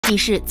吉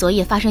市昨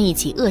夜发生一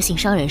起恶性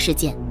伤人事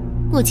件，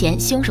目前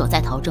凶手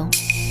在逃中。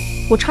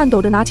我颤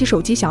抖着拿起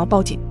手机想要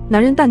报警，男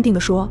人淡定地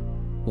说：“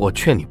我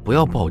劝你不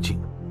要报警，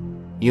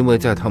因为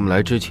在他们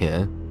来之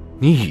前，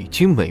你已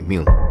经没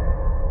命了。”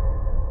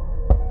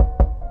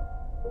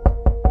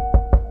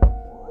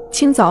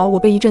清早，我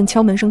被一阵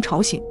敲门声吵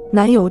醒，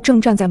男友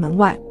正站在门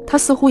外，他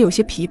似乎有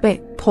些疲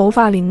惫，头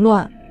发凌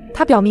乱。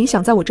他表明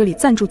想在我这里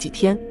暂住几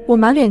天，我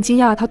满脸惊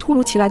讶他突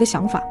如其来的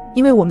想法，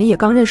因为我们也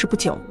刚认识不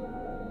久。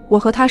我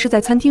和他是在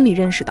餐厅里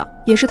认识的，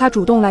也是他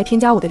主动来添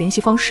加我的联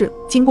系方式，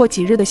经过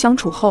几日的相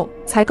处后，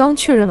才刚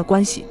确认了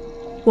关系。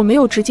我没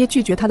有直接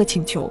拒绝他的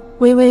请求，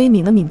微微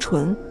抿了抿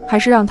唇，还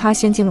是让他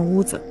先进了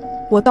屋子。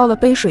我倒了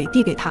杯水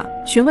递给他，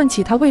询问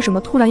起他为什么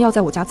突然要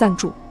在我家暂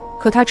住。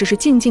可他只是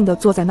静静地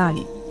坐在那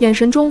里，眼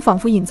神中仿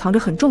佛隐藏着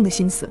很重的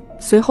心思，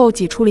随后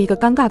挤出了一个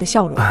尴尬的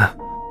笑容。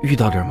遇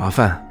到点麻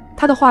烦。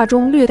他的话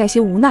中略带些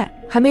无奈，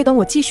还没等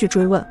我继续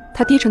追问，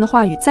他低沉的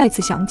话语再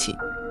次响起：“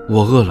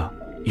我饿了，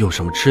有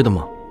什么吃的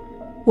吗？”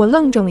我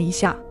愣怔了一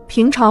下，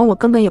平常我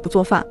根本也不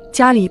做饭，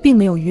家里并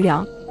没有余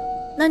粮。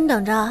那你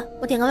等着，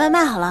我点个外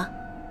卖好了。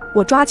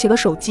我抓起了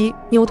手机，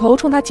扭头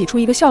冲他挤出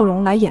一个笑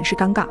容来掩饰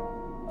尴尬。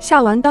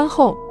下完单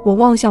后，我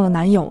望向了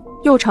男友，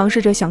又尝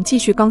试着想继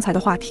续刚才的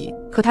话题，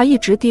可他一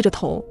直低着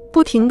头，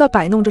不停地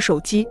摆弄着手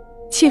机，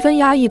气氛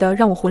压抑的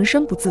让我浑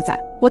身不自在。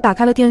我打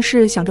开了电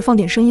视，想着放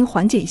点声音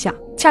缓解一下，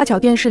恰巧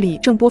电视里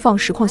正播放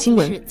实况新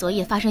闻。昨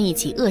夜发生一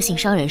起恶性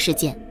伤人事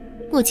件，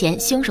目前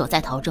凶手在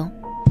逃中，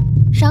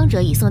伤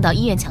者已送到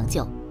医院抢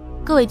救。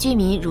各位居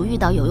民如遇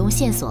到有用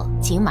线索，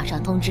请马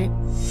上通知。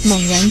猛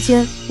然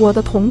间，我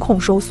的瞳孔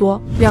收缩，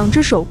两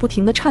只手不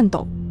停地颤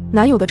抖。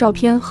男友的照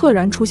片赫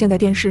然出现在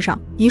电视上，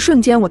一瞬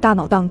间我大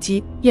脑宕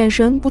机，眼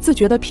神不自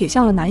觉地瞥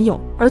向了男友，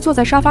而坐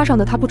在沙发上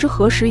的他不知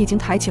何时已经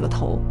抬起了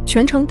头，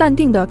全程淡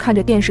定地看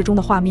着电视中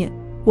的画面。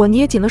我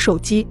捏紧了手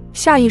机，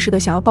下意识地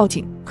想要报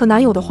警，可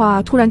男友的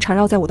话突然缠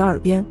绕在我的耳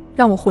边，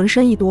让我浑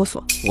身一哆嗦。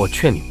我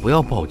劝你不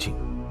要报警，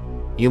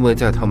因为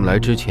在他们来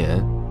之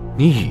前，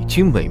你已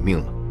经没命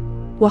了。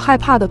我害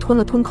怕地吞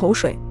了吞口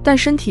水，但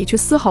身体却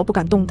丝毫不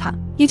敢动弹，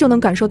依旧能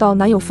感受到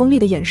男友锋利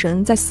的眼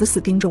神在死死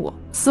盯着我，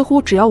似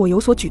乎只要我有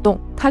所举动，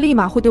他立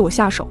马会对我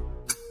下手。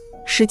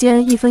时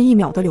间一分一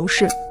秒的流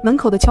逝，门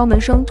口的敲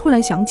门声突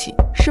然响起，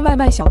是外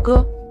卖小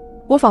哥。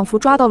我仿佛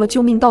抓到了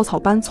救命稻草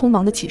般匆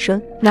忙地起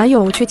身，男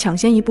友却抢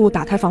先一步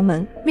打开房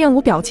门，面无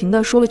表情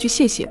地说了句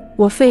谢谢。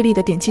我费力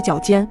地踮起脚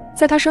尖，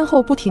在他身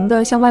后不停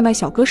地向外卖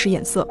小哥使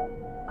眼色。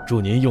祝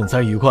您用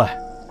餐愉快。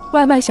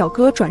外卖小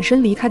哥转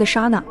身离开的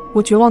刹那，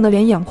我绝望的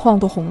连眼眶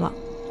都红了。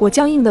我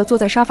僵硬地坐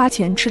在沙发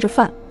前吃着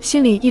饭，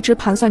心里一直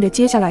盘算着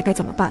接下来该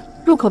怎么办。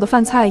入口的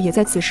饭菜也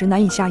在此时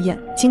难以下咽，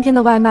今天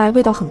的外卖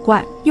味道很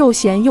怪，又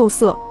咸又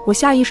涩。我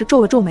下意识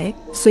皱了皱眉，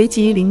随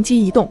即灵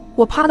机一动，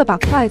我啪地把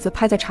筷子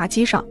拍在茶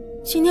几上。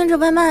今天这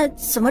外卖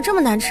怎么这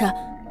么难吃？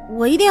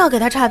我一定要给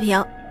他差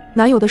评。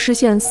男友的视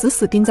线死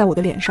死盯在我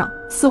的脸上，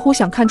似乎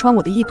想看穿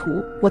我的意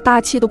图。我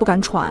大气都不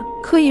敢喘，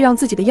刻意让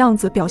自己的样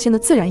子表现得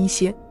自然一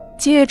些。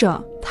接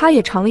着他也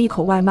尝了一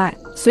口外卖，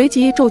随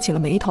即皱起了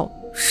眉头。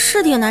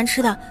是挺难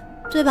吃的，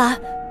对吧？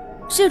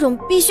这种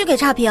必须给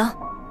差评。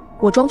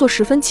我装作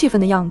十分气愤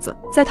的样子，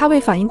在他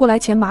未反应过来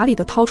前麻利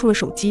地掏出了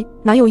手机。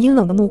男友阴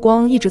冷的目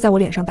光一直在我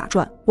脸上打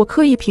转，我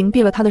刻意屏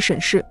蔽了他的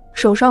审视，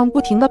手上不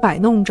停地摆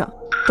弄着。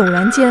陡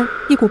然间，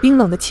一股冰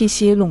冷的气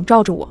息笼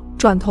罩着我，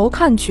转头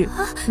看去，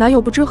男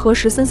友不知何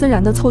时森森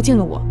然地凑近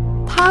了我。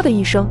啪的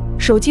一声，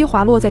手机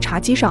滑落在茶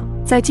几上，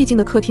在寂静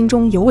的客厅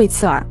中尤为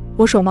刺耳。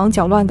我手忙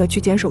脚乱地去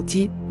捡手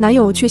机，男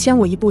友却先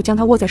我一步将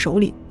它握在手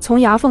里，从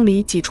牙缝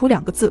里挤出2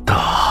个字：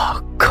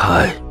打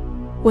开。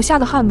我吓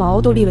得汗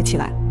毛都立了起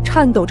来，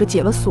颤抖着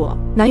解了锁。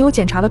男友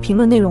检查了评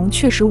论内容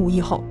确实无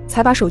异后，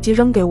才把手机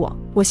扔给我。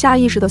我下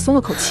意识地松了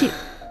口气。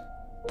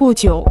不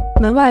久，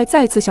门外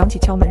再次响起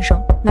敲门声，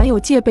男友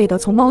戒备地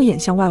从猫眼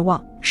向外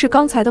望，是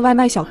刚才的外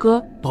卖小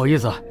哥。不好意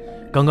思，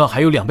刚刚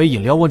还有2杯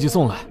饮料忘记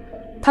送来。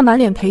他满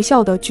脸陪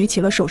笑地举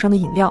起了手上的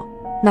饮料。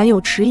男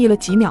友迟疑了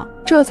几秒，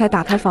这才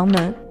打开房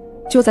门。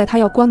就在他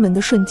要关门的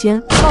瞬间，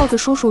豹子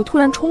叔叔突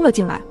然冲了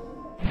进来。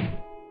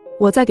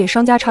我在给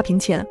商家差评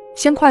前，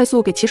先快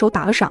速给骑手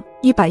打了赏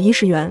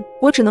110元。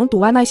我只能赌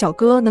外卖小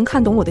哥能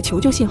看懂我的求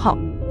救信号。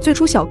最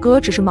初小哥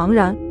只是茫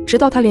然，直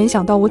到他联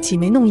想到我挤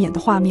眉弄眼的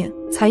画面，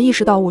才意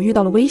识到我遇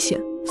到了危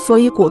险，所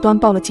以果断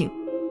报了警。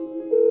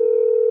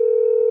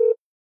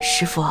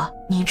师傅，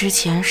您之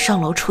前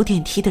上楼出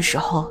电梯的时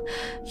候，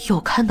有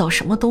看到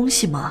什么东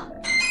西吗？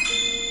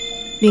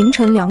凌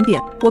晨2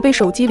点，我被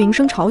手机铃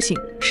声吵醒，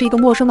是一个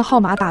陌生的号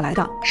码打来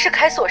的。是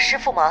开锁师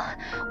傅吗？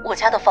我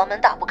家的房门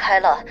打不开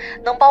了，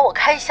能帮我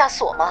开一下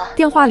锁吗？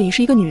电话里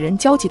是一个女人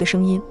焦急的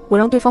声音，我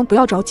让对方不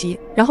要着急，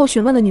然后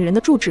询问了女人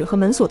的住址和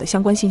门锁的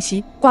相关信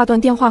息。挂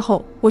断电话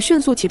后，我迅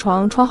速起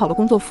床，穿好了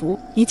工作服，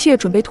一切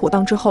准备妥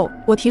当之后，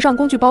我提上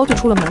工具包就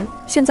出了门。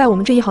现在我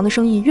们这一行的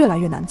生意越来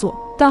越难做，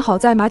但好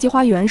在麻吉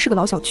花园是个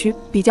老小区，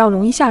比较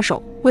容易下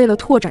手。为了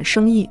拓展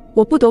生意，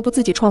我不得不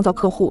自己创造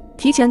客户，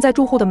提前在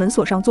住户的门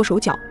锁上做手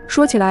脚。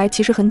说起来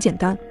其实很简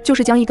单，就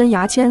是将一根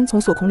牙签从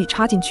锁孔里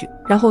插进去，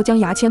然后将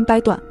牙签掰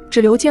断，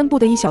只留肩部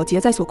的一小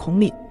节在锁孔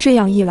里。这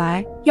样一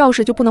来，钥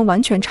匙就不能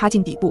完全插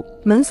进底部，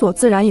门锁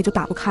自然也就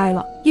打不开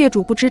了。业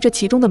主不知这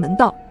其中的门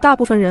道，大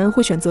部分人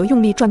会选择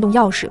用力转动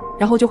钥匙，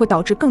然后就会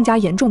导致更加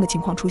严重的情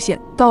况出现。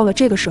到了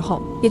这个时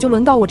候，也就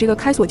轮到我这个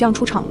开锁匠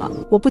出场了。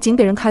我不仅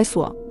给人开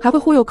锁，还会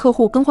忽悠客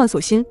户更换锁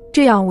芯，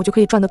这样我就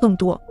可以赚得更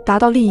多，达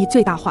到利益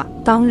最大化。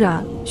当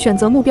然，选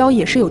择目标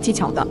也是有技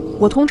巧的。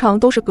我通常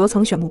都是隔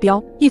层选目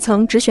标，一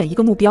层只选一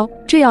个目标，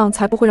这样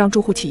才不会让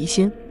住户起疑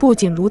心。不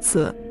仅如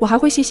此，我还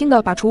会细心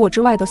地把除我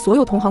之外的所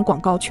有同行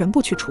广告全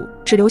部去除，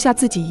只留下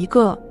自己一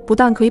个，不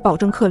但可以保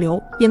证客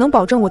流，也能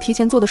保证我提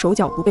前做的手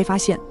脚不被发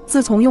现。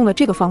自从用了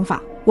这个方法，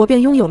我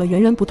便拥有了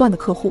源源不断的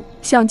客户。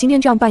像今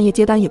天这样半夜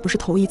接单也不是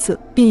头一次，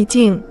毕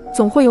竟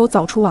总会有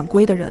早出晚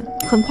归的人。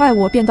很快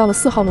我便到了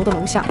4号楼的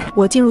楼下，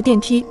我进入电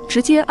梯，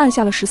直接按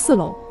下了14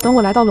楼。等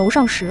我来到楼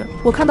上时，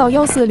我看到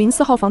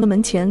1404号房的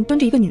门前蹲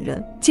着一个女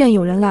人。见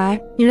有人来，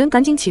女人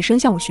赶紧起身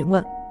向我询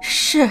问：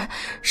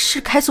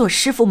是开锁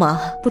师傅吗？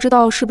不知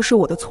道是不是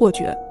我的错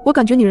觉，我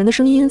感觉女人的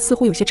声音似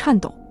乎有些颤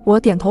抖。我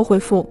点头回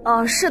复：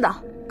是的，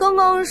刚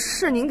刚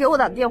是您给我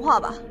打的电话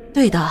吧？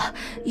对的，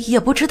也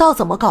不知道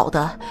怎么搞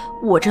的，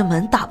我这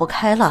门打不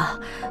开了。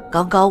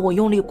刚刚我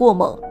用力过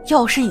猛，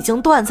钥匙已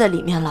经断在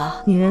里面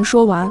了。女人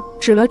说完，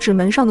指了指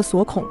门上的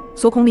锁孔，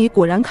锁孔里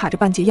果然卡着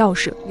半截钥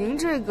匙。您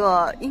这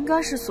个应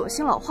该是锁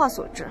芯老化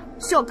所致，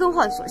需要更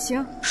换锁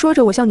芯。说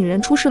着，我向女人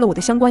出示了我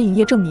的相关营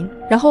业证明，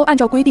然后按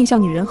照规定向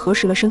女人核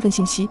实了身份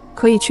信息，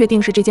可以确定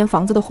是这间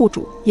房子的户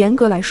主。严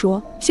格来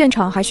说，现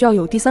场还需要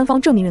有第三方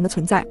证明人的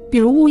存在，比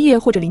如物业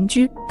或者邻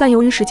居，但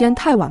由于时间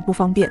太晚不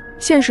方便，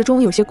现实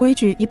中有些规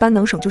矩一般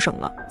能省就省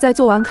了。在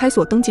做完开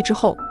锁登记之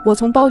后，我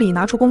从包里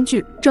拿出工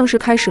具，正式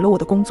开始了我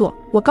的工作。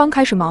我刚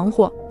开始忙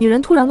活，女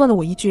人突然问了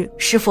我一句：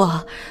师傅，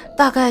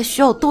大概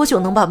需要多久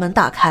能把门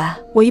打开？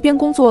我一边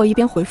工作一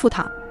边回复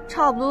她：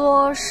差不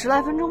多10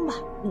来分钟吧。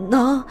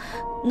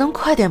能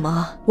快点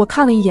吗？我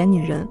看了一眼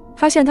女人，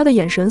发现她的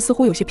眼神似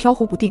乎有些飘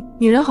忽不定。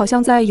女人好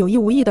像在有意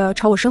无意地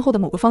朝我身后的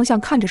某个方向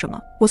看着什么，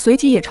我随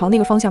即也朝那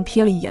个方向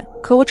瞥了一眼，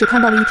可我只看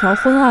到了一条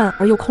昏暗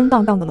而又空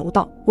荡荡的楼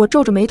道。我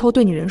皱着眉头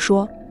对女人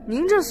说：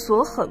您这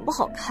锁很不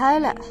好开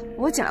嘞，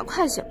我尽量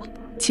快些吧。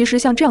其实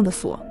像这样的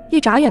锁，一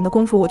眨眼的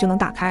功夫我就能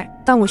打开，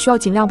但我需要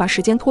尽量把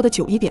时间拖得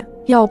久一点，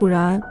要不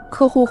然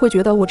客户会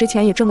觉得我这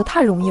钱也挣得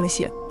太容易了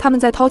些。他们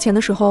在掏钱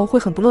的时候会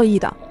很不乐意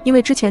的，因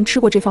为之前吃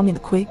过这方面的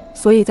亏。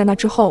所以在那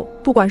之后，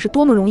不管是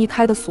多么容易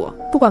开的锁，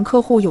不管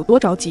客户有多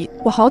着急，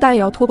我好歹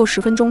也要拖够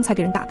10分钟才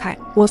给人打开。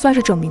我算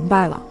是整明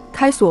白了，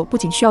开锁不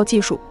仅需要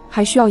技术，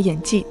还需要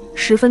演技。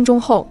10分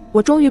钟后，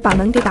我终于把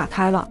门给打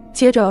开了，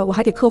接着我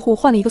还给客户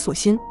换了一个锁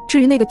芯。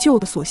至于那个旧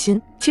的锁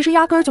芯，其实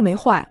压根儿就没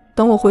坏，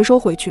等我回收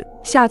回去，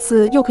下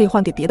次又可以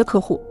换给别的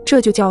客户，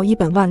这就叫一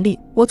本万利。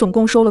我总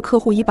共收了客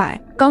户100，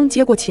刚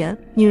接过钱，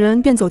女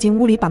人便走进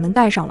屋里把门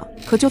带上了。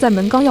可就在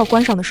门刚要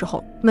关上的时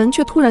候，门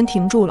却突然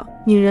停住了。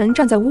女人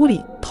站在屋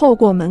里，透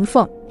过门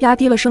缝压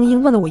低了声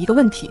音问了我一个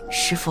问题：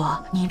师傅，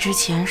您之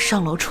前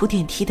上楼出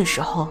电梯的时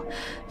候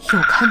有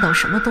看到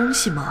什么东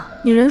西吗？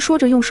女人说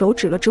着用手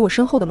指了指我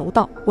身后的楼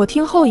道。我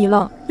听后一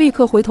愣，立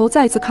刻回头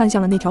再次看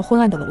向了那条昏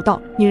暗的楼道。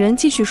女人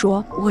继续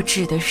说：我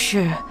指的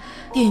是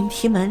电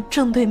梯门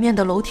正对面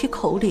的楼梯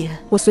口里。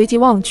我随即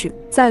望去，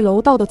在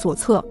楼道的左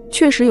侧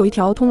确实有一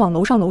条通往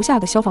楼上楼下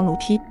的消防楼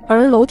梯，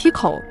而楼梯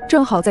口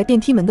正好在电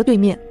梯门的对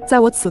面。在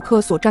我此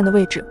刻所站的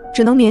位置，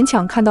只能勉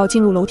强看到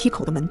进入楼梯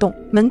口的门洞，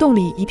门洞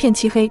里一片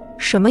漆黑，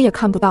什么也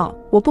看不到。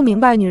我不明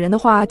白女人的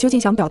话究竟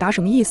想表达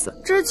什么意思。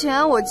之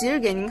前我急着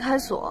给您开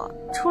锁，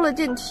出了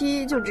电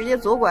梯就直接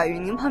左拐与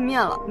您碰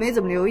面了，没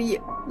怎么留意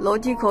楼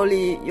梯口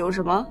里有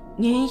什么。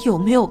您有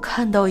没有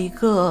看到一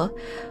个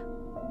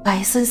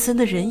白森森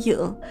的人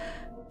影，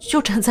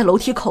就站在楼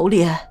梯口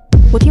里？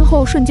我听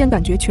后瞬间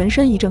感觉全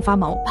身一阵发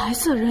毛。白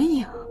色人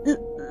影，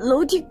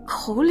楼梯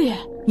口里。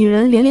女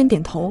人连连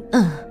点头。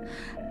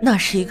那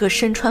是一个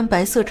身穿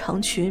白色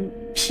长裙、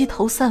披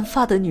头散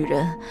发的女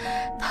人，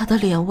她的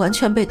脸完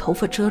全被头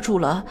发遮住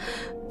了，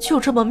就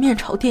这么面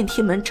朝电梯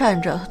门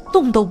站着，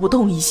动都不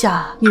动一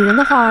下。女人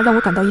的话让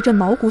我感到一阵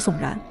毛骨悚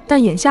然，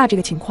但眼下这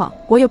个情况，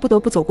我也不得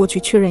不走过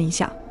去确认一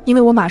下，因为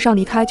我马上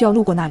离开就要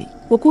路过那里。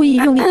我故意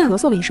用力咳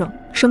嗽了一声，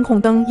声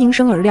控灯应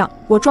声而亮，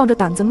我壮着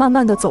胆子慢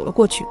慢地走了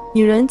过去。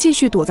女人继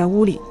续躲在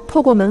屋里，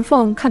透过门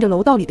缝看着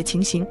楼道里的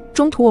情形。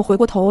中途我回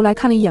过头来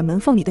看了一眼门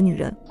缝里的女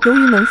人，由于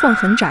门缝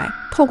很窄，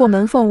透过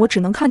门缝我只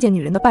能看见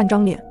女人的半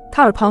张脸，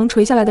她耳旁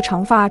垂下来的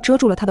长发遮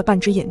住了她的半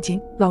只眼睛。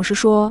老实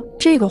说，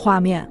这个画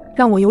面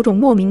让我有种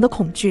莫名的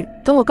恐惧。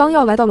等我刚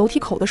要来到楼梯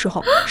口的时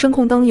候，声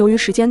控灯由于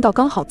时间到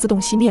刚好自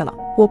动熄灭了，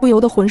我不由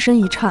得浑身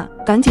一颤，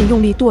赶紧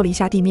用力跺了一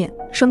下地面。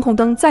声控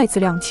灯再次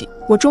亮起，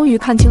我终于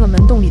看清了门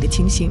洞里的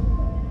情形。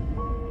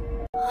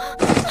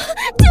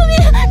救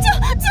命！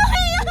救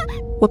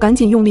命！我赶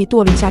紧用力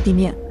跺了一下地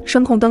面，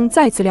声控灯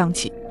再次亮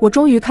起，我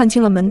终于看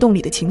清了门洞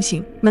里的情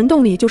形，门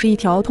洞里就是一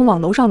条通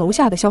往楼上楼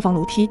下的消防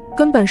楼梯，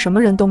根本什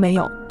么人都没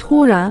有。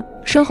突然，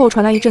身后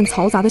传来一阵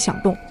嘈杂的响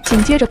动，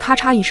紧接着咔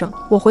嚓一声，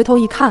我回头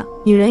一看，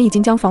女人已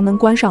经将房门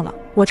关上了。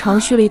我长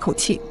吁了一口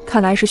气，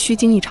看来是虚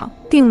惊一场，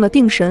定了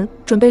定神，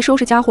准备收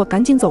拾家伙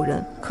赶紧走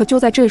人。可就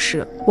在这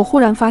时，我忽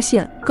然发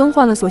现更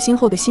换了锁芯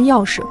后的新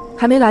钥匙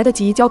还没来得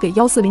及交给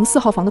1404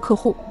号房的客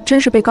户，真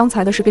是被刚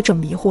才的事给整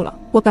迷糊了。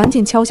我赶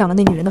紧敲响了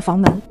那女人的房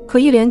门，可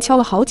一连敲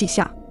了好几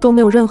下都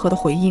没有任何的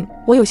回应。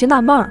我有些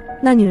纳闷儿，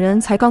那女人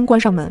才刚关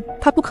上门，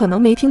她不可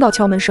能没听到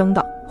敲门声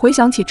的。回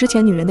想起之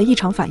前女人的异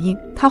常反应，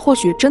她或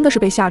许真的是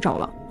被吓着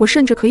了。我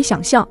甚至可以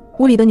想象，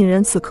屋里的女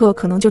人此刻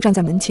可能就站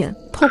在门前，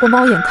透过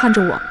猫眼看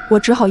着我。我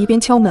只好一边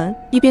敲门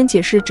一边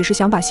解释，只是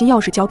想把新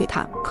钥匙交给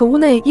她。可屋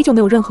内依旧没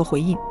有任何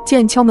回应。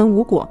见敲门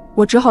无果，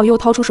我只好又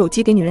掏出手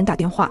机给女人打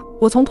电话。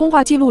我从通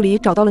话记录里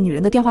找到了女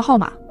人的电话号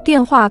码，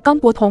电话刚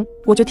拨通，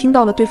我就听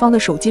到了对方的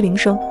手机铃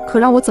声。可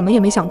让我怎么也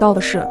没想到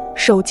的是，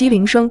手机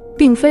铃声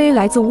并非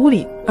来自屋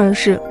里，而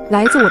是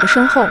来自我的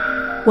身后。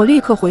我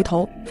立刻回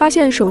头，发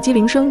现手机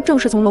铃声正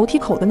是从楼梯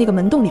口的那个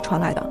门洞里传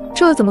来的。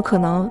这怎么可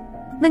能？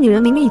那女人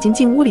明明已经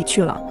进屋里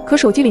去了，可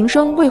手机铃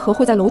声为何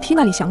会在楼梯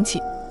那里响起？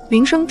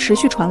铃声持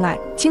续传来，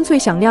清脆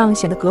响亮，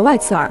显得格外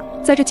刺耳，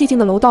在这寂静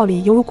的楼道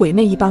里犹如鬼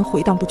魅一般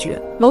回荡不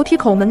绝。楼梯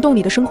口门洞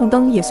里的声控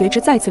灯也随之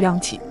再次亮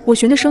起。我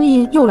循着声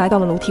音又来到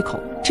了楼梯口，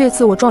这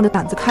次我壮着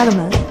胆子开了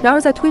门，然而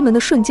在推门的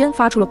瞬间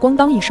发出了咣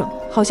当一声，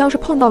好像是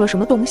碰到了什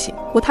么东西。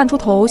我探出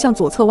头向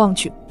左侧望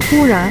去，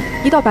突然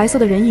一道白色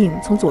的人影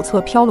从左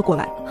侧飘了过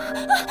来，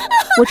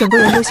我整个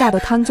人都吓得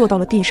瘫坐到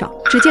了地上。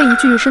只见一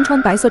具身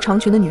穿白色长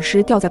裙的女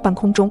尸吊在半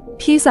空中，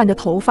披散着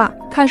头发，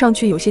看上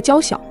去有些娇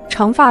小，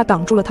长发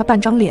挡住了她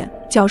半张脸，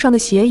脚上的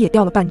鞋也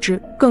掉了半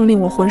只。更令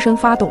我浑身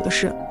发抖的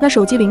是，那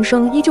手机铃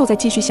声依旧在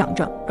继续响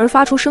着，而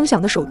发出声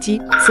响的手机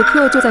此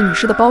刻就在女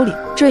尸的包里。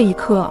这一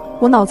刻，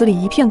我脑子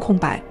里一片空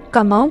白，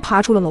赶忙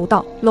爬出了楼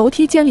道。楼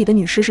梯间里的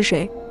女尸是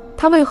谁？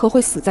她为何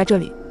会死在这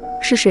里？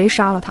是谁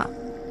杀了她？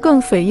更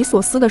匪夷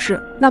所思的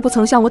是，那不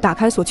曾向我打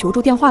开所求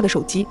助电话的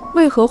手机，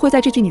为何会在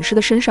这具女尸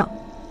的身上？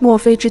莫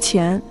非之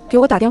前给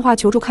我打电话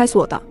求助开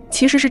锁的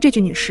其实是这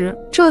具女尸？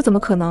这怎么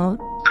可能？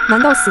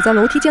难道死在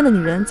楼梯间的女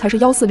人才是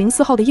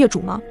1404号的业主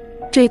吗？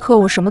这一刻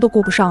我什么都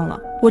顾不上了，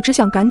我只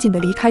想赶紧的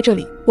离开这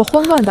里。我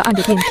慌乱地按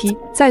着电梯，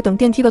在等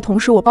电梯的同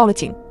时我报了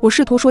警。我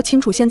试图说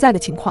清楚现在的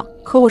情况，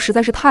可我实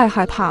在是太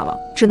害怕了，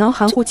只能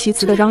含糊其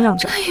辞地嚷嚷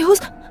着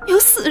有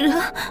死人。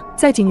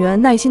在警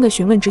员耐心的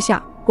询问之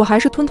下，我还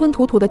是吞吞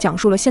吐吐地讲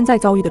述了现在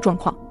遭遇的状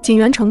况。警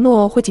员承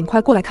诺会尽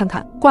快过来看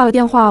看。挂了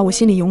电话，我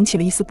心里涌起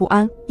了一丝不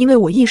安，因为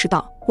我意识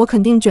到我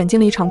肯定卷进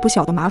了一场不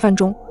小的麻烦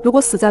中。如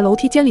果死在楼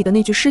梯间里的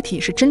那具尸体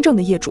是真正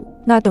的业主，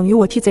那等于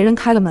我替贼人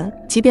开了门。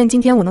即便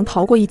今天我能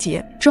逃过一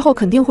劫，之后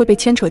肯定会被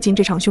牵扯进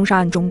这场凶杀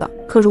案中的。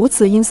可如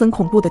此阴森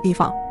恐怖的地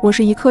方，我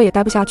是一刻也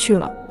待不下去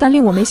了。但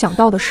令我没想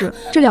到的是，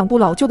这两部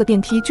老旧的电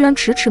梯居然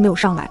迟迟没有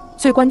上来。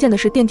最关键的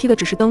是，电梯的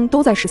指示灯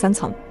都在13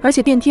层，而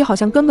且电梯好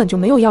像根本就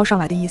没有要上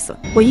来的意思。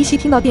我依稀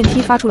听到电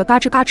梯发出了嘎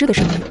吱嘎吱的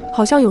声音，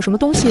好像有什么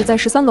东西在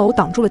13楼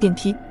挡住了电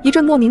梯。一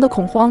阵莫名的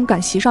恐慌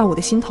感袭上了我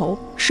的心头，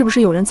是不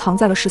是有人藏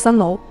在了13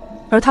楼？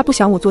而他不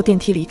想我坐电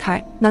梯离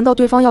开，难道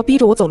对方要逼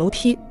着我走楼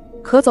梯？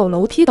可走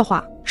楼梯的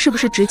话，是不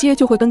是直接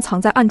就会跟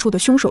藏在暗处的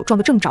凶手撞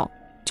个正着？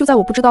就在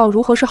我不知道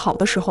如何是好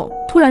的时候，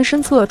突然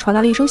身侧传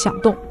来了一声响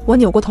动。我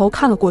扭过头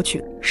看了过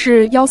去，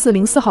是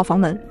1404号房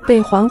门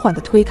被缓缓地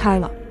推开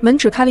了，门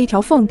只开了一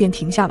条缝便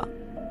停下了。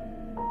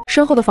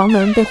身后的房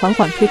门被缓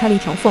缓推开了一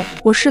条缝，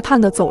我试探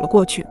地走了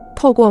过去，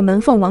透过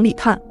门缝往里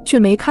看，却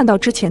没看到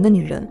之前的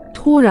女人。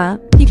突然，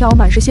一条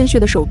满是鲜血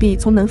的手臂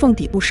从门缝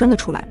底部伸了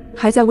出来，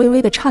还在微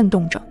微地颤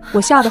动着。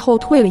我吓得后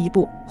退了一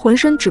步，浑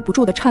身止不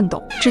住的颤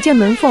抖。只见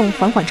门缝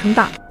缓缓撑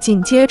大，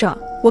紧接着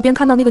我便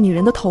看到那个女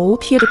人的头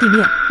贴着地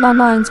面，慢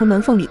慢从门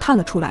缝里探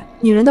了出来。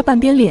女人的半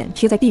边脸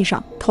贴在地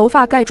上，头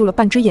发盖住了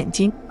半只眼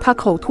睛，她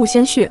口吐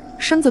鲜血，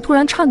身子突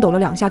然颤抖了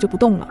2下就不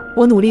动了。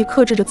我努力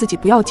克制着自己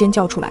不要尖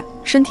叫出来，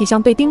身体像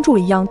被钉住了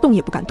一样，动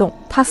也不敢动。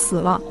她死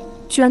了，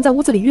居然在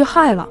屋子里遇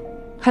害了。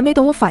还没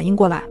等我反应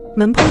过来，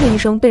门砰的一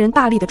声被人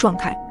大力的撞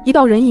开，一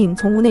道人影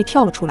从屋内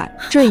跳了出来。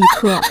这一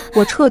刻，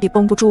我彻底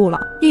绷不住了，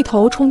一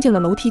头冲进了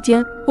楼梯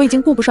间。我已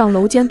经顾不上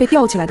楼间被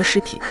吊起来的尸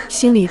体，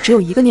心里只有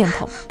一个念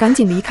头，赶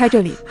紧离开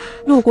这里。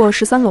路过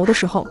13楼的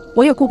时候，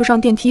我也顾不上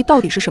电梯到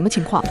底是什么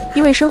情况，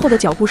因为身后的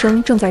脚步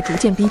声正在逐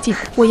渐逼近。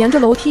我沿着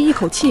楼梯一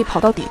口气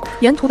跑到底，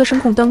沿途的声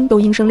控灯都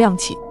应声亮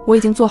起。我已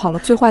经做好了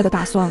最坏的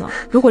打算了，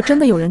如果真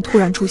的有人突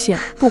然出现，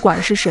不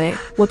管是谁，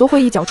我都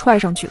会一脚踹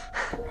上去。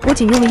我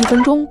仅用了1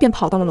分钟便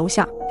跑到了楼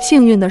下。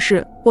幸运的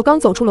是，我刚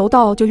走出楼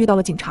道就遇到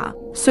了警察。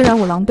虽然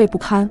我狼狈不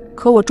堪，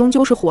可我终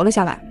究是活了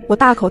下来。我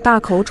大口大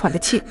口喘着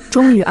气，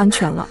终于安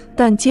全了。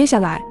但接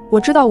下来，我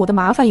知道我的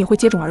麻烦也会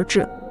接踵而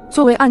至。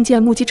作为案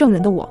件目击证人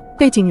的我，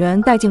被警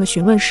员带进了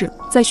询问室，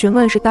在询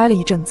问室待了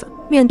一阵子。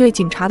面对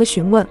警察的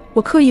询问，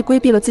我刻意规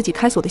避了自己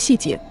开锁的细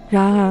节。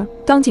然而，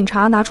当警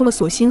察拿出了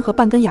锁芯和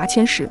半根牙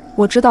签时，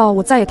我知道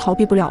我再也逃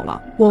避不了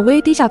了。我微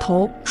低下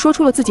头，说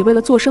出了自己为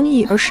了做生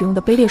意而使用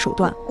的卑劣手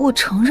段。我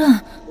承认，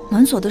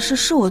门锁的事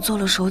是我做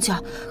了手脚，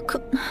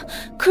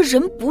可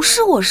人不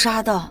是我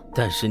杀的。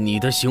但是你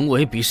的行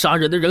为比杀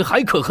人的人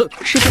还可恨。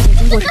事件的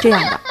经过是这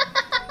样的。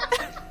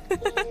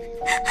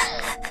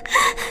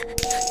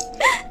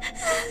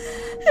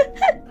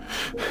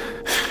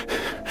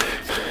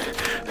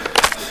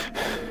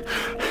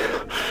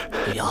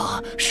哎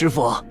呀，师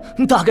傅，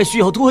大概需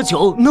要多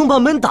久能把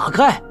门打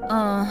开？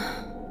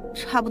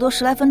差不多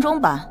10来分钟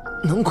吧。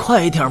能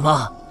快一点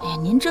吗？哎，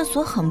您这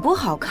锁很不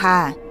好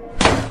开。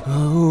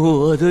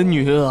我的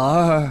女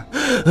儿，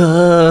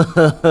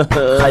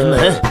开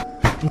门，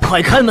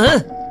快开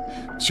门！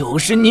就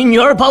是你女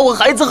儿把我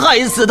孩子害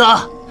死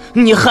的，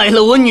你害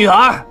了我女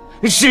儿，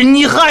是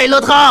你害了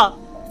她。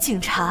警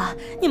察，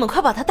你们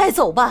快把她带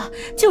走吧！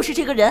就是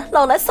这个人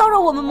老来骚扰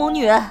我们母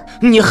女。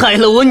你害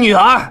了我女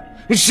儿，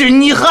是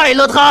你害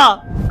了她。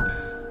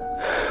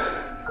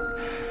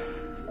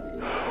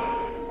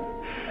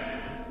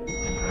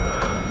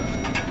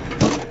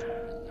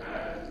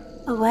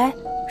喂，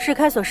是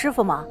开锁师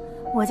傅吗？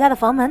我家的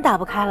房门打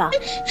不开了。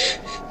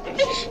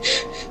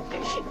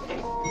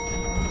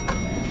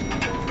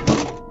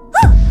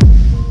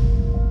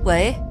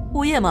喂，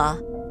物业吗？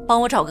帮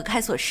我找个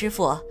开锁师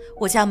傅，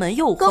我家门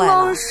又坏了。刚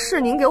刚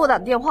是您给我打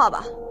的电话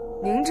吧？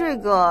您这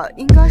个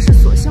应该是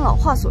锁芯老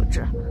化所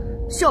致，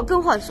需要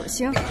更换锁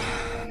芯。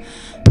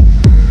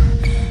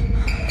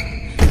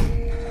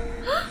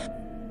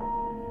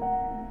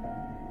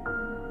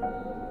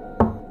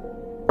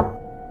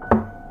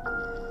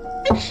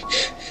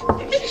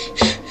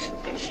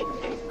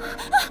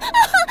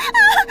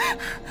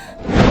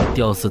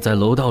吊死在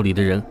楼道里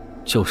的人，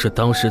就是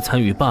当时参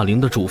与霸凌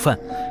的主犯，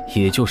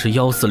也就是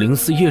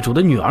1404业主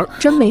的女儿。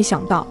真没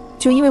想到，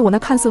就因为我那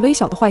看似微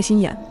小的坏心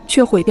眼，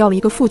却毁掉了一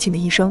个父亲的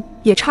一生，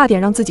也差点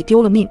让自己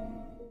丢了命。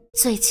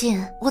最近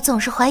我总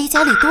是怀疑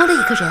家里多了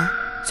一个人。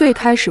最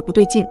开始不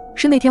对劲，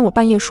是那天我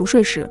半夜熟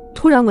睡时，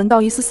突然闻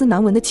到一丝丝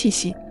难闻的气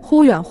息，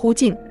忽远忽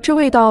近，这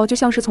味道就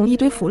像是从一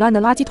堆腐烂的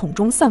垃圾桶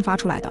中散发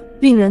出来的，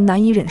令人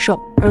难以忍受。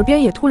耳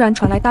边也突然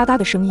传来哒哒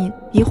的声音，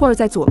一会儿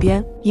在左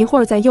边，一会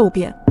儿在右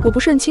边。我不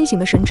甚清醒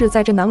的神智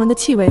在这难闻的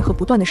气味和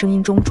不断的声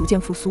音中逐渐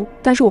复苏，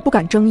但是我不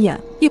敢睁眼，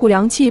一股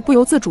凉气不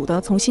由自主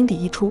地从心底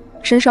溢出，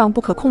身上不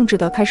可控制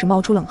地开始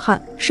冒出冷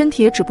汗，身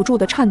体也止不住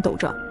地颤抖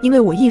着，因为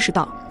我意识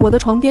到我的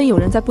床边有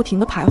人在不停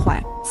地徘徊，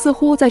似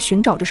乎在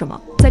寻找着什么。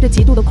在这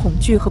极度的恐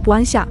惧和不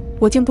安下，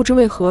我竟不知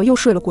为何又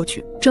睡了过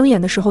去。睁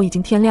眼的时候已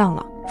经天亮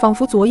了，仿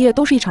佛昨夜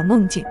都是一场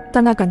梦境，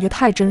但那感觉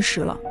太真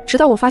实了。直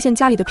到我发现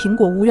家里的苹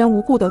果无缘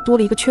无故的多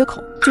了一个缺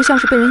口，就像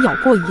是被人咬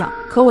过一样。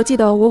可我记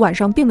得我晚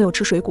上并没有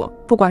吃水果，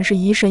不管是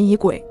疑神疑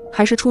鬼，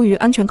还是出于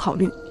安全考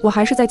虑，我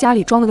还是在家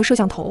里装了个摄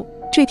像头。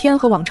这天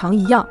和往常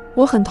一样，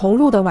我很投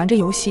入地玩着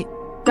游戏。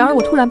然而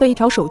我突然被一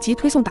条手机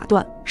推送打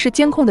断，是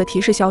监控的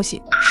提示消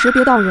息，识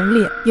别到人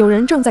列，有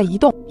人正在移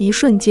动。一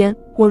瞬间，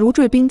我如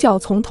坠冰窖，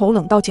从头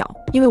冷到脚，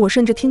因为我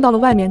甚至听到了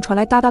外面传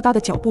来哒哒哒的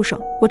脚步声。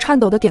我颤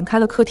抖地点开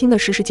了客厅的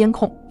实时监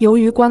控，由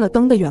于关了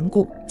灯的缘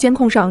故，监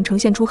控上呈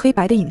现出黑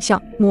白的影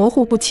像，模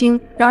糊不清。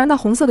然而那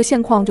红色的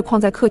线框就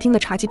框在客厅的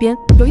茶几边，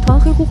有一团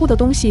黑乎乎的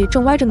东西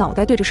正歪着脑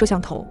袋对着摄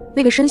像头，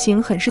那个身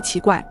形很是奇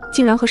怪，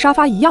竟然和沙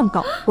发一样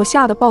高。我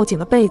吓得抱紧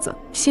了被子，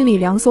心里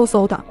凉飕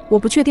飕的。我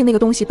不确定那个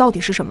东西到底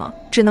是什么，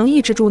只能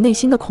抑制住内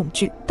心的恐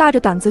惧，大着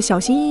胆子小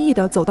心翼翼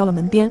地走到了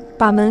门边，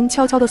把门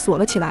悄悄地锁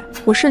了起来。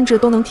我甚至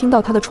都能听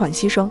到他的喘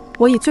息声。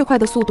我以最快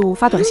的速度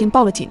发短信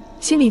报了警，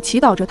心里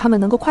祈祷着他们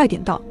能够快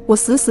点到。我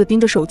死死盯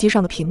着手机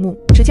上的屏幕，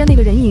只见那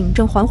个人影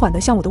正缓缓地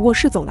向我的卧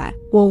室走来。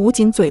我捂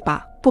紧嘴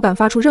巴，不敢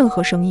发出任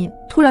何声音。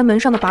突然门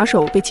上的把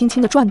手被轻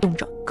轻地转动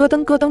着，咯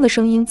噔咯噔的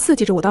声音刺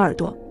激着我的耳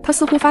朵。他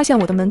似乎发现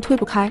我的门推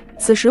不开，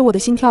此时我的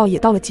心跳也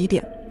到了极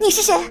点。你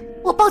是谁？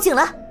我报警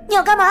了，你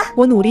要干嘛？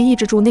我努力抑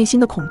制住内心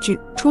的恐惧，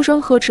出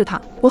声呵斥他。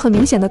我很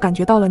明显地感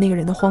觉到了那个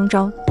人的慌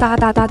张，哒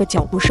哒哒的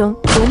脚步声，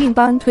夺命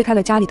般推开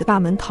了家里的大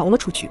门，逃了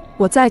出去。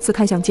我再次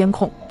看向监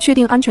控，确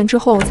定安全之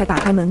后，才打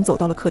开门走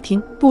到了客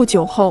厅。不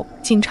久后，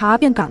警察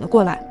便赶了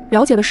过来，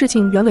了解了事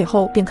情原委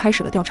后，便开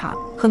始了调查。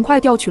很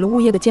快调取了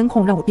物业的监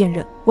控，让我辨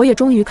认。我也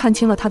终于看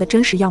清了他的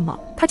真实样貌，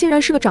他竟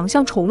然是个长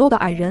相丑陋的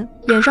矮人，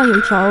脸上有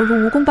一条如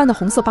蜈蚣般的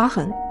红色疤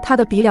痕，他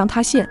的鼻梁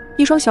塌陷，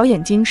一双小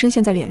眼睛深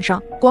陷在脸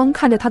上。光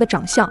看着他的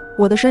长相，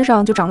我的身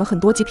上就长了很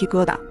多鸡皮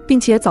疙瘩，并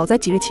且早在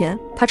几日前，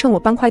他趁我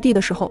搬快递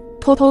的时候，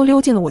偷偷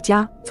溜进了我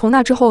家，从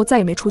那之后再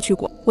也没出去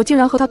过。我竟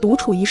然和他独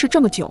处一室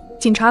这么久。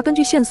警察根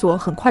据线索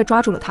很快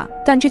抓住了他，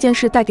但这件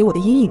事带给我的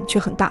阴影却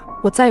很大，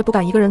我再也不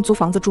敢一个人租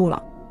房子住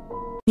了。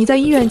你在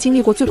医院经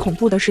历过最恐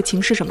怖的事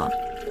情是什么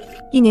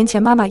？1年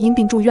前妈妈因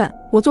病住院，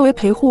我作为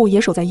陪护也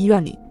守在医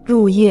院里。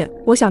入夜，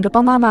我想着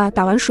帮妈妈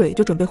打完水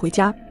就准备回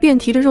家，便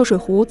提着热水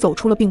壶走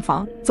出了病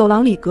房。走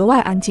廊里格外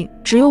安静，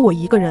只有我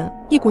一个人。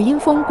一股阴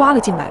风刮了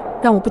进来，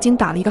让我不禁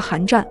打了一个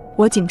寒战。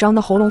我紧张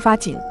的喉咙发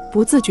紧，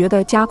不自觉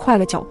地加快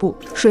了脚步。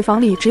水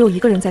房里只有一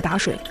个人在打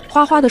水，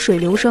哗哗的水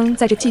流声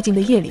在这寂静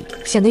的夜里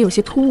显得有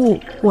些突兀。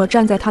我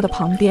站在他的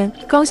旁边，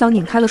刚想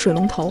拧开了水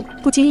龙头，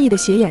不经意的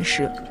斜眼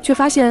时，却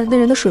发现那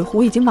人的水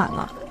壶已经满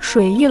了，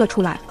水溢了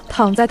出来，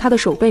躺在他的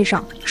手背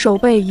上，手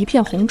背一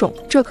片红肿。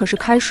这可是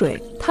开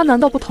水，他难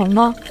道不疼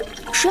吗？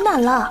水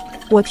满了，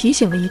我提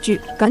醒了一句，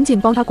赶紧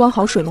帮她关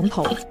好水龙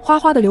头。哗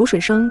哗的流水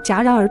声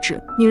戛然而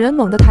止，女人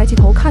猛地抬起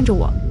头看着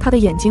我，她的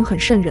眼睛很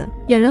瘆人，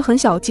眼仁很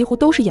小，几乎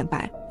都是眼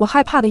白。我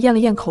害怕的咽了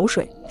咽口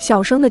水，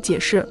小声的解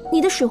释：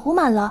你的水壶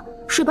满了，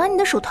水把你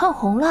的手烫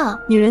红了。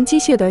女人机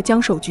械地将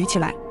手举起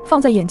来，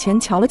放在眼前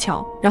瞧了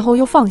瞧，然后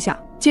又放下，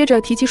接着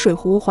提起水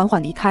壶缓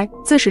缓离开。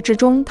自始至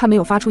终她没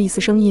有发出一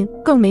丝声音，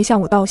更没向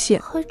我道谢。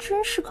还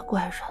真是个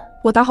怪人。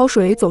我打好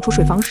水走出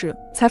水房时，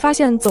才发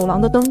现走廊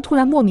的灯突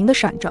然莫名的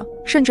闪着，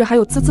甚至还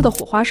有滋滋的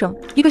火花声。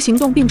一个行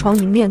动病床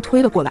迎面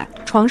推了过来，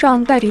床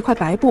上盖着一块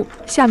白布，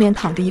下面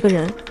躺着一个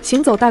人。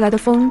行走带来的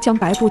风将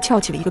白布翘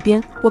起了一个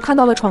边，我看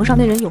到了床上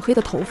那人黝黑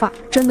的头发，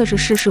真的是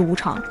世事无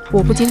常。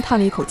我不禁叹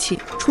了一口气，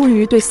出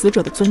于对死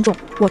者的尊重，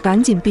我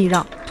赶紧避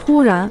让。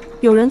突然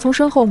有人从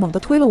身后猛地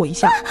推了我一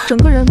下，整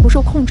个人不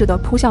受控制地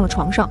扑向了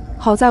床上。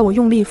好在我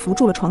用力扶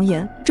住了床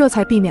沿，这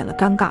才避免了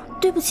尴尬。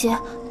对不起，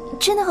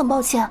真的很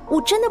抱歉，我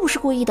真的不是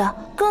故意的，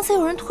刚才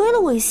有人推了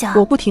我一下。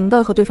我不停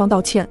地和对方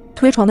道歉。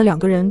推床的两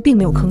个人并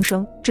没有吭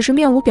声，只是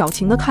面无表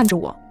情地看着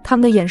我，他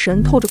们的眼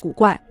神透着古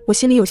怪，我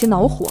心里有些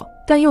恼火，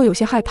但又有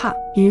些害怕。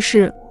于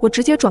是我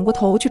直接转过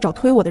头去找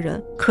推我的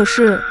人，可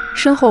是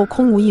身后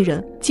空无一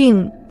人，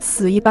静，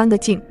死一般的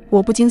静。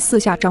我不禁四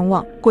下张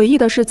望，诡异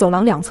的是走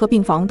廊两侧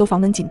病房都房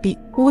门紧闭，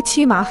乌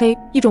漆麻黑，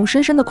一种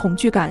深深的恐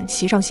惧感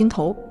袭上心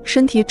头，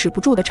身体止不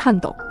住的颤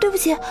抖。对不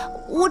起，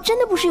我真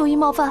的不是有意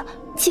冒犯，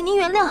请您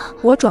原谅。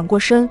我转过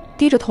身，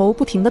低着头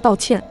不停地道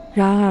歉。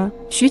然而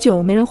许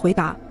久没人回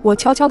答，我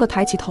悄悄地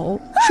抬起头，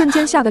瞬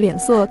间吓得脸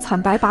色惨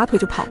白，拔腿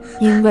就跑。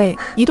因为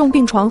移动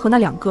病床和那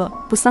2个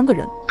不3个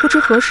人不知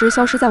何时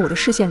消失在我的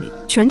视线里，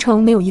全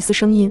程没有一丝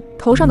声音，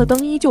头上的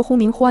灯依旧忽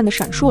明忽暗地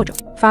闪烁着，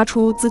发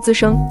出滋滋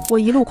声。我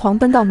一路狂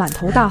奔到满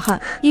头大汗，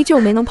依旧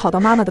没能跑到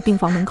妈妈的病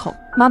房门口。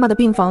妈妈的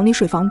病房离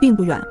水房并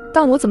不远，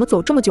但我怎么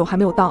走这么久还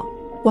没有到？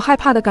我害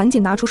怕的赶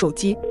紧拿出手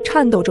机，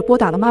颤抖着拨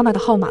打了妈妈的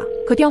号码，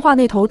可电话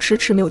那头迟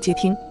迟没有接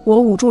听。我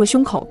捂住了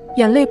胸口，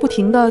眼泪不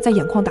停地在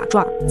眼眶打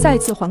转，再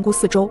次环顾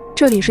四周，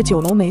这里是9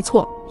楼没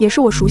错，也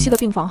是我熟悉的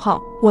病房号。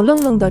我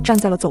愣愣地站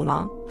在了走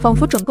廊，仿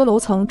佛整个楼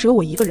层只有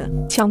我一个人，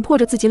强迫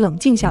着自己冷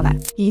静下来。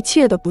一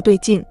切的不对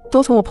劲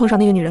都从我碰上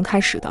那个女人开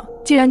始的。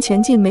既然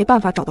前进没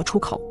办法找到出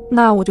口，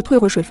那我就退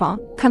回水房，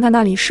看看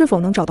那里是否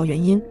能找到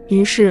原因。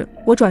于是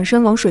我转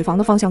身往水房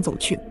的方向走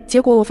去，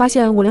结果我发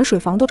现我连水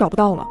房都找不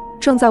到了。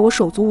正在我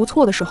手足无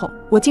措的时候，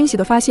我惊喜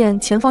地发现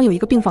前方有一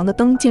个病房的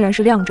灯竟然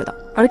是亮着的，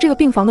而这个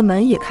病房的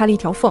门也开了一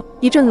条缝。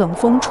一阵冷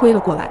风吹了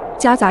过来，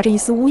夹杂着一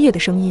丝呜咽的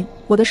声音。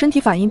我的身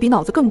体反应比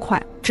脑子更快，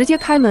直接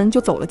开门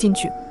就走了进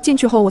去。进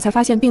去后我才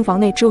发现病房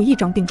内只有一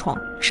张病床，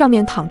上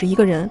面躺着一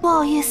个人。不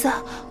好意思，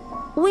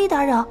无意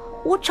打扰，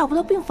我找不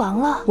到病房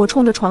了。我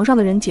冲着床上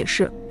的人解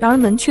释，然而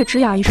门却吱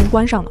呀一声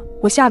关上了。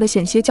我吓得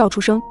险些叫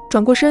出声，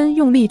转过身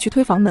用力去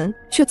推房门，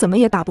却怎么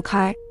也打不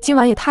开。今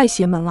晚也太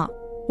邪门了，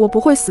我不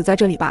会死在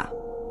这里吧？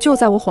就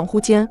在我恍惚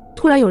间，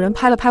突然有人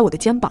拍了拍我的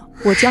肩膀，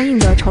我僵硬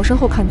地朝身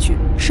后看去，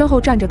身后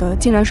站着的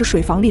竟然是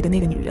水房里的那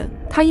个女人，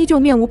她依旧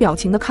面无表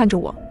情地看着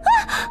我。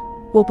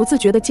我不自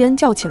觉地尖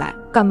叫起来，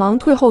赶忙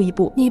退后一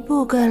步。你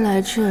不该来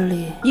这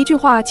里。一句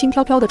话轻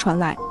飘飘地传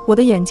来，我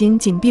的眼睛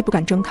紧闭不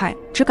敢睁开，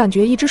只感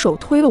觉一只手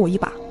推了我一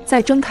把。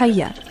再睁开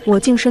眼，我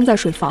竟身在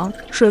水房，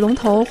水龙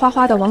头哗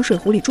哗地往水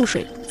壶里注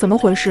水。怎么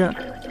回事？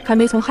还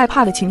没从害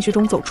怕的情绪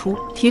中走出，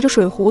提着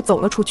水壶走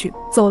了出去。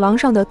走廊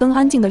上的灯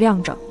安静地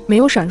亮着，没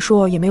有闪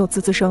烁，也没有滋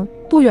滋声。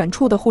不远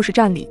处的护士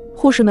站里，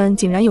护士们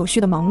井然有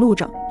序地忙碌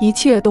着，一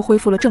切都恢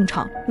复了正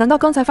常。难道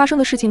刚才发生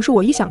的事情是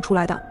我臆想出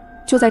来的？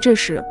就在这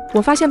时，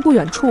我发现不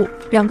远处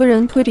2个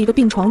人推着一个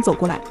病床走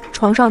过来，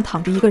床上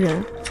躺着一个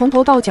人，从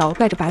头到脚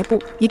盖着白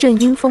布。一阵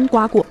阴风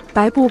刮过，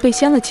白布被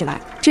掀了起来。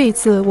这一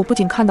次我不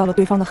仅看到了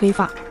对方的黑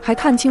发，还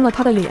看清了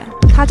他的脸，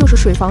她就是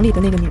水房里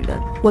的那个女人。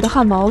我的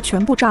汗毛全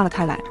部炸了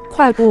开来，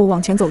快步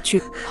往前走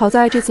去。好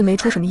在这次没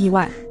出什么意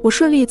外，我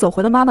顺利走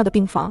回了妈妈的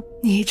病房。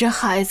你这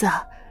孩子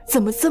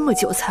怎么这么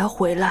久才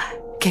回来？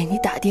给你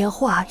打电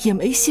话也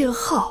没信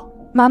号。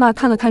妈妈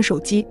看了看手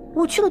机，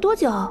我去了多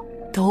久？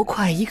都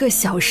快1个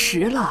小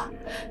时了，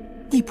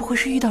你不会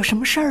是遇到什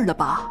么事儿了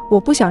吧？我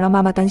不想让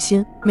妈妈担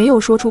心，没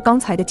有说出刚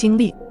才的经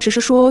历，只是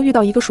说遇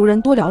到一个熟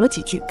人多聊了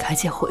几句。赶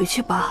紧回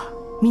去吧，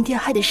明天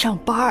还得上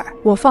班。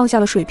我放下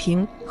了水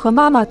瓶，和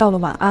妈妈道了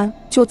晚安，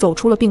就走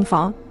出了病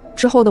房。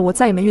之后的我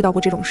再也没遇到过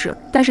这种事，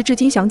但是至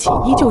今想起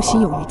依旧心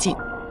有余悸。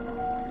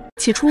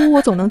起初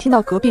我总能听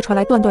到隔壁传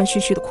来断断续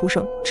续的哭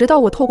声，直到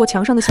我透过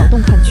墙上的小洞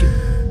看去。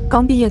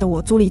刚毕业的我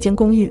租了一间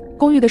公寓，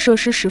公寓的设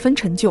施十分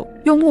陈旧，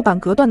用木板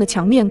隔断的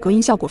墙面隔音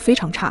效果非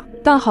常差，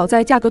但好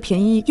在价格便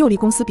宜又离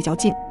公司比较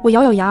近，我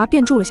咬咬牙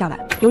便住了下来。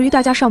由于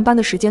大家上班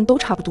的时间都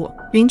差不多，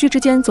邻居之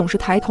间总是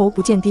抬头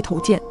不见低头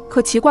见。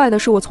可奇怪的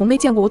是，我从没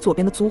见过我左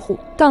边的租户，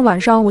但晚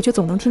上我却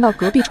总能听到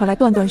隔壁传来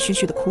断断续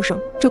续的哭声，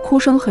这哭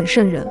声很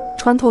瘆人，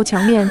穿透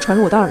墙面传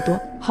入我的耳朵。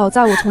好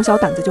在我从小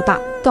胆子就大，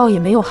倒也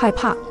没有害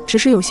怕，只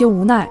是有些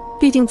无奈，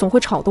毕竟总会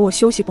吵得我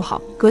休息不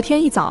好。隔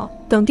天一早，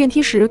等电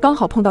梯时刚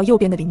好碰到右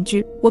边的邻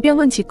居，我便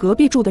问起隔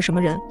壁住的什么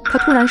人，他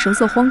突然神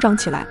色慌张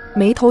起来，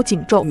眉头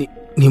紧皱。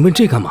你问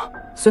这干嘛？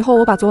随后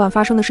我把昨晚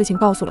发生的事情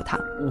告诉了他。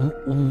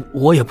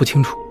我也不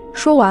清楚。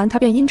说完，他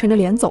便阴沉着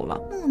脸走了。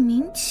莫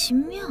名其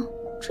妙，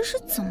这是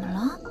怎么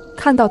了？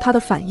看到他的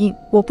反应，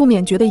我不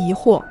免觉得疑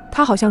惑，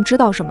他好像知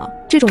道什么。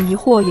这种疑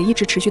惑也一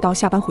直持续到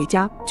下班回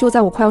家。就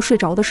在我快要睡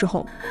着的时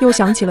候，又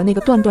响起了那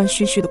个断断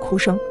续续的哭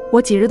声。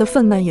我几日的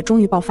愤懑也终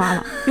于爆发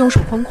了，用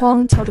手哐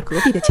哐敲着隔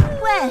壁的墙。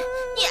喂，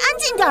你安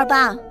静点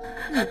吧，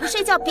你不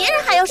睡觉，别人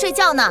还要睡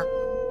觉呢。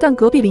但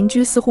隔壁邻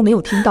居似乎没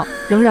有听到，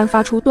仍然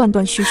发出断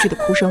断续续的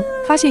哭声。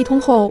发泄一通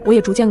后，我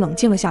也逐渐冷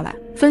静了下来，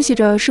分析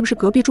着是不是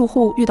隔壁住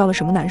户遇到了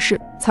什么难事，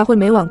才会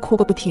每晚哭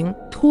个不停。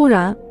突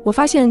然，我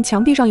发现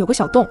墙壁上有个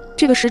小洞，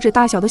这个食指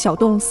大小的小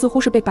洞似乎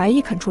是被白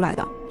蚁啃出来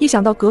的。一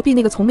想到隔壁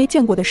那个从没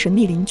见过的神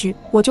秘邻居，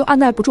我就按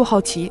耐不住好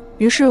奇，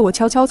于是我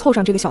悄悄凑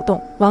上这个小洞，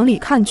往里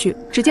看去，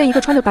只见一个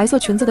穿着白色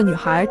裙子的女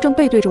孩正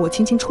背对着我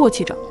轻轻啜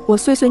泣着。我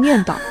碎碎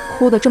念道：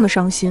哭得这么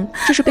伤心，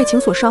这是被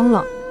情所伤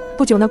了。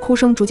不久，那哭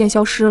声逐渐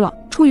消失了。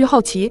出于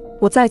好奇，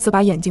我再次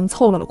把眼睛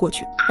凑了过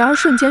去，然而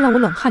瞬间让我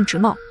冷汗直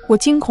冒。我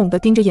惊恐地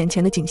盯着眼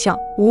前的景象，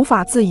无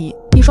法自已。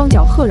一双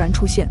脚赫然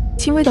出现，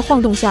轻微的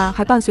晃动下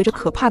还伴随着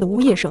可怕的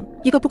呜咽声。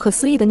一个不可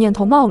思议的念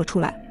头冒了出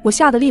来，我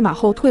吓得立马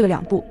后退了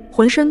2步，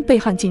浑身被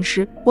汗浸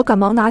湿。我赶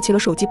忙拿起了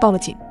手机报了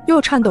警，又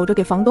颤抖着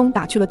给房东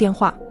打去了电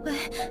话。喂，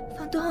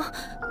房东，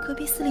隔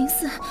壁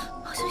404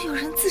好像有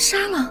人自杀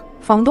了。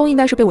房东应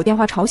该是被我电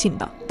话吵醒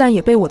的，但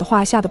也被我的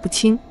话吓得不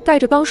轻，带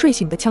着刚睡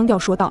醒的腔调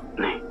说道：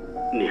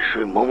你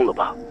睡懵了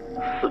吧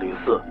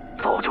？404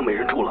早就没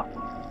人住了。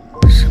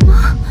什么？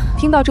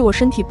听到这，我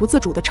身体不自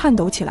主地颤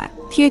抖起来，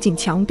贴紧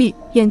墙壁，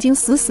眼睛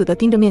死死地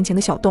盯着面前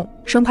的小洞，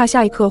生怕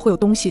下一刻会有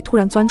东西突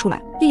然钻出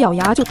来，一咬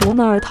牙就夺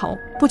门而逃。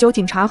不久，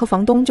警察和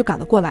房东就赶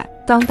了过来。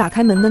当打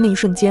开门的那一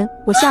瞬间，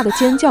我吓得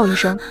尖叫一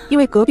声，因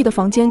为隔壁的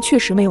房间确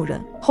实没有人，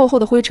厚厚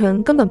的灰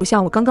尘根本不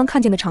像我刚刚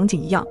看见的场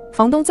景一样。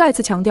房东再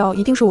次强调，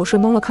一定是我睡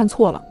懵了，看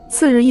错了。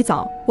次日一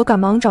早，我赶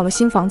忙找了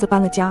新房子搬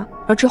了家，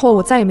而之后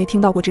我再也没听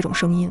到过这种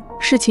声音。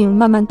事情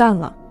慢慢淡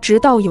了，直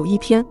到有一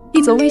天，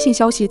一则微信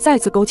消息再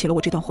次勾起了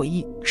我这段回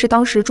忆，是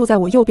当时住在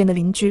我右边的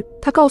邻居，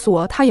他告诉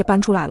我他也搬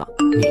出来了。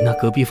你那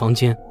隔壁房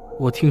间，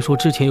我听说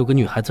之前有个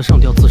女孩子上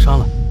吊自杀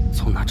了，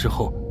从那之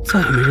后再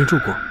也没人住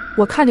过。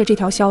我看着这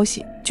条消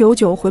息，久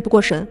久回不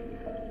过神。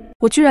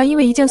我居然因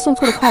为一件送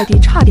错的快递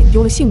差点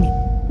丢了性命。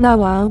那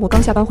晚我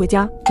刚下班回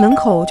家，门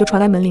口就传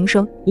来门铃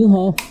声。您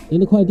好，您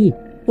的快递。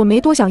我没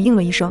多想应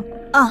了一声。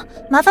啊，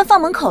麻烦放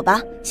门口吧，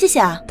谢谢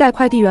啊。待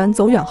快递员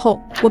走远后，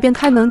我便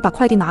开门把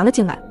快递拿了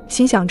进来，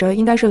心想着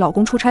应该是老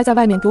公出差在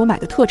外面给我买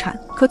的特产。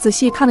可仔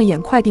细看了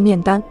眼快递面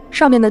单，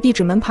上面的地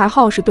址门牌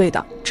号是对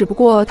的，只不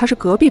过他是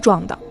隔壁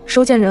撞的，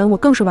收件人我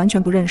更是完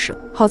全不认识。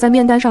好在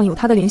面单上有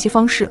他的联系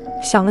方式，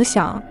想了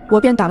想，我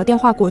便打了电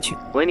话过去。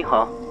喂，你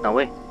好，哪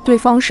位？对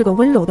方是个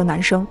温柔的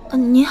男生。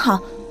你好，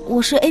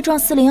我是 A 幢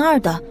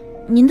402的，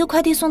您的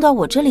快递送到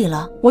我这里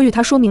了。我与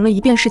他说明了一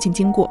遍事情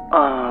经过。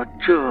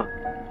这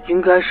应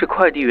该是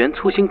快递员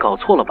粗心搞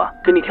错了吧，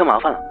给你添麻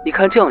烦了。你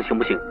看这样行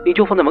不行？你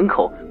就放在门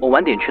口，我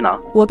晚点去拿。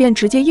我便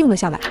直接应了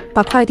下来，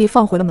把快递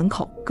放回了门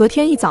口。隔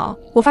天一早，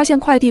我发现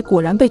快递果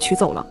然被取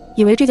走了，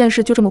以为这件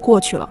事就这么过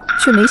去了，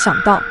却没想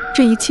到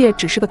这一切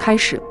只是个开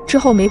始。之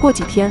后没过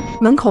几天，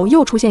门口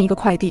又出现一个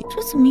快递。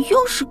这怎么又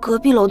是隔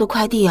壁楼的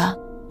快递啊？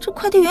这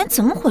快递员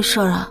怎么回事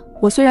啊？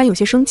我虽然有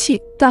些生气，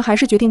但还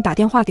是决定打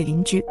电话给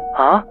邻居。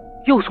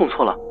又送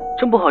错了，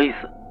真不好意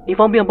思，你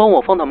方便帮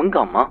我放到门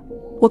岗吗？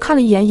我看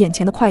了一眼眼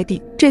前的快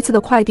递，这次的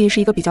快递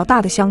是一个比较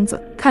大的箱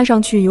子，看上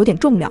去有点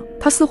重量。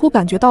他似乎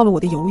感觉到了我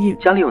的犹豫。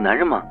家里有男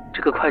人吗？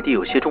这个快递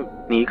有些重，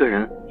你一个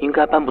人应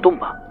该搬不动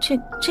吧？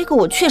这个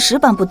我确实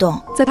搬不动。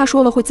在他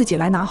说了会自己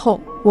来拿后，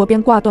我便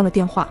挂断了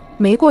电话。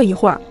没过一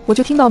会儿，我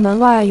就听到门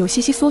外有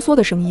悉悉嗦嗦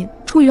的声音。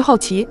出于好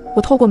奇，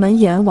我透过门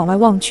眼往外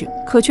望去，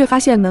可却发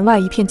现门外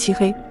一片漆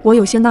黑。我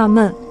有些纳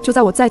闷，就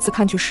在我再次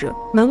看去时，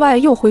门外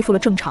又恢复了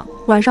正常。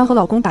晚上和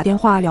老公打电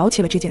话聊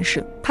起了这件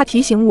事，他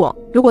提醒我，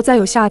如果再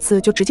有下次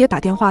就直接打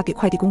电话给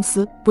快递公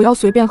司，不要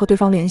随便和对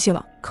方联系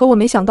了。可我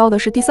没想到的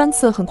是，第3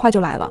次很快就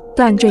来了，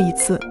但这一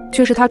次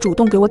却是他主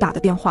动给我打的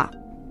电话。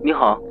你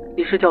好，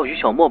你是叫于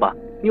小莫吧？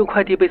你有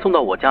快递被送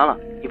到我家了，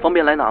你方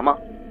便来拿吗？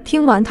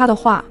听完他的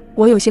话，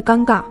我有些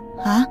尴尬。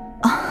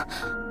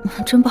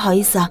真不好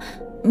意思啊，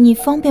你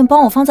方便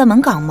帮我放在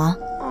门岗吗？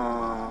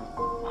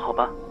好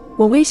吧。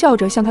我微笑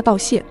着向他道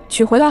谢。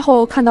取回来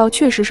后看到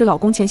确实是老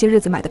公前些日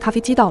子买的咖啡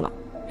机到了。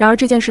然而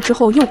这件事之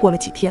后又过了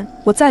几天，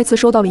我再次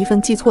收到了一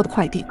份寄错的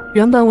快递。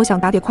原本我想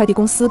打给快递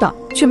公司的，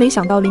却没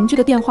想到邻居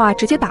的电话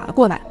直接打了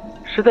过来。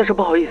实在是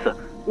不好意思，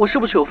我是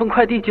不是有份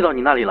快递寄到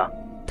你那里了？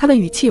他的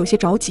语气有些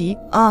着急。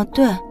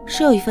对，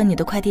是有一份你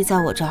的快递在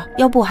我这儿，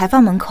要不我还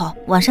放门口，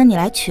晚上你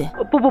来取。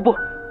不，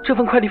这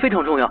份快递非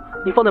常重要，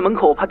你放在门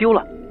口我怕丢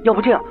了。要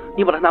不这样，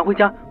你把它拿回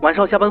家，晚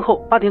上下班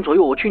后8点左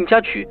右我去你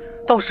家取，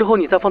到时候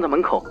你再放在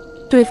门口。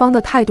对方的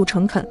态度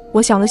诚恳，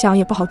我想了想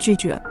也不好拒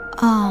绝。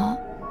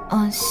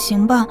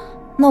行吧，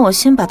那我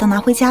先把它拿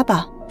回家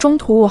吧。中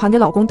途我还给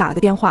老公打了个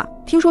电话，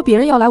听说别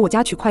人要来我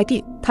家取快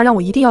递，他让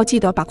我一定要记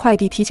得把快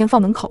递提前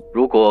放门口。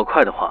如果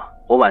快的话，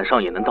我晚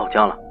上也能到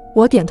家了。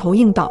我点头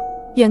应道。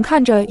眼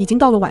看着已经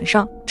到了晚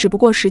上，只不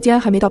过时间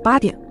还没到8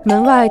点，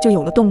门外就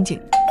有了动静。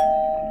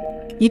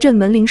一阵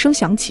门铃声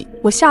响起，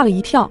我吓了一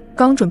跳，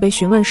刚准备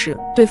询问时，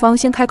对方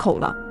先开口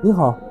了：“你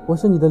好，我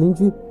是你的邻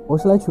居，我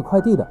是来取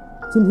快递的，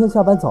今天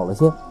下班早了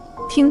些。”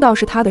听到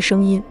是他的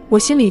声音，我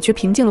心里却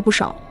平静了不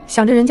少，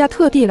想着人家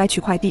特地来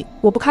取快递，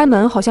我不开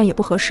门好像也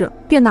不合适，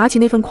便拿起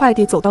那份快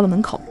递走到了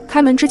门口。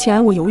开门之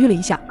前我犹豫了一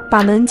下，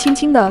把门轻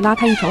轻地拉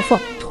开一条缝，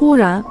突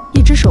然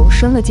一只手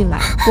伸了进来，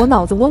我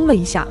脑子嗡了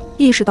一下，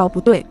意识到不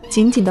对，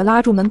紧紧地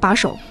拉住门把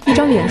手，一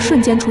张脸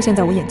瞬间出现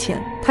在我眼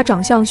前，他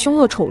长相凶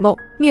恶丑陋，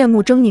面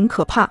目狰狞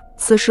可怕，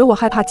此时我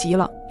害怕极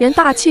了，连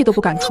大气都不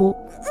敢出。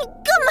你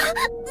干嘛？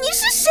你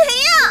是谁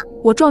呀？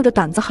我壮着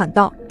胆子喊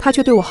道，他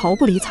却对我毫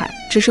不理睬，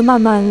只是慢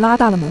慢拉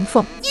大了门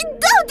缝。你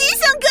到底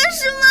想干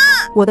什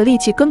么？我的力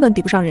气根本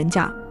抵不上人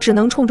家，只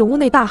能冲着屋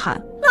内大喊：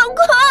老公，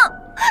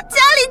家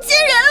里进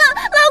人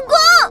了，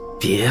老公！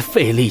别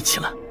费力气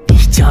了，你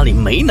家里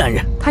没男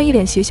人。他一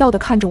脸邪笑地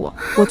看着我，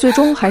我最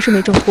终还是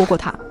没挣脱过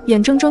他，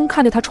眼睁睁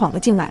看着他闯了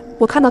进来。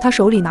我看到他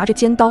手里拿着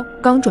尖刀，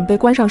刚准备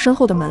关上身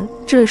后的门，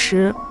这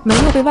时门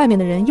又被外面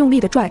的人用力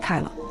地拽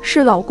开了。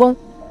是老公，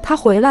他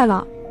回来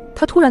了。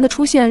他突然的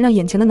出现让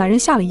眼前的男人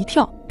吓了一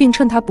跳，并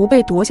趁他不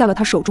备夺下了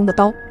他手中的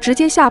刀，直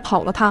接吓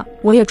跑了他。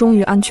我也终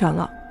于安全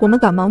了，我们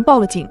赶忙报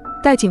了警。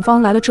待警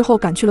方来了之后，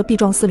赶去了 B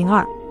幢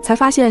402，才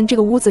发现这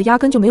个屋子压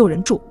根就没有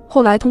人住。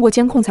后来通过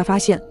监控才发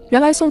现，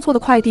原来送错的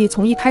快递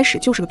从一开始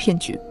就是个骗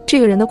局。这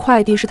个人的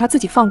快递是他自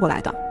己放过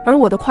来的，而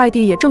我的快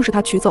递也正是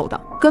他取走的，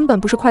根本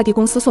不是快递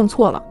公司送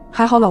错了。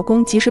还好老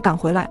公及时赶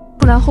回来，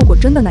不然后果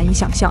真的难以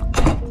想象。